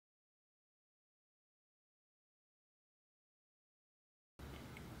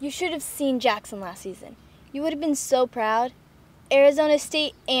You should have seen Jackson last season. You would have been so proud. Arizona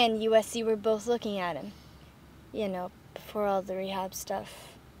State and USC were both looking at him. You know, before all the rehab stuff.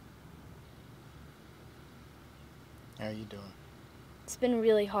 How are you doing? It's been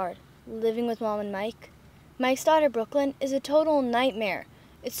really hard, living with Mom and Mike. Mike's daughter, Brooklyn, is a total nightmare.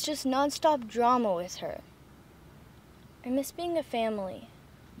 It's just nonstop drama with her. I miss being a family.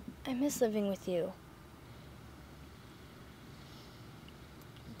 I miss living with you.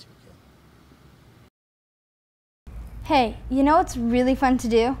 Me too, kid. Hey, you know what's really fun to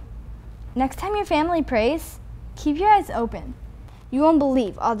do? Next time your family prays, keep your eyes open. You won't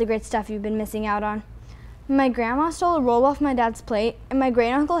believe all the great stuff you've been missing out on. My grandma stole a roll off my dad's plate, and my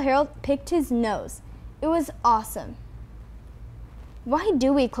great-uncle Harold picked his nose. It was awesome. Why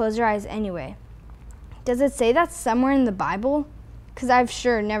do we close our eyes anyway? Does it say that somewhere in the Bible? 'Cause I've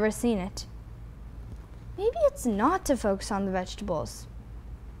sure never seen it. Maybe it's not to focus on the vegetables.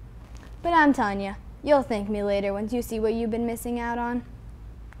 But I'm telling you, you'll thank me later once you see what you've been missing out on.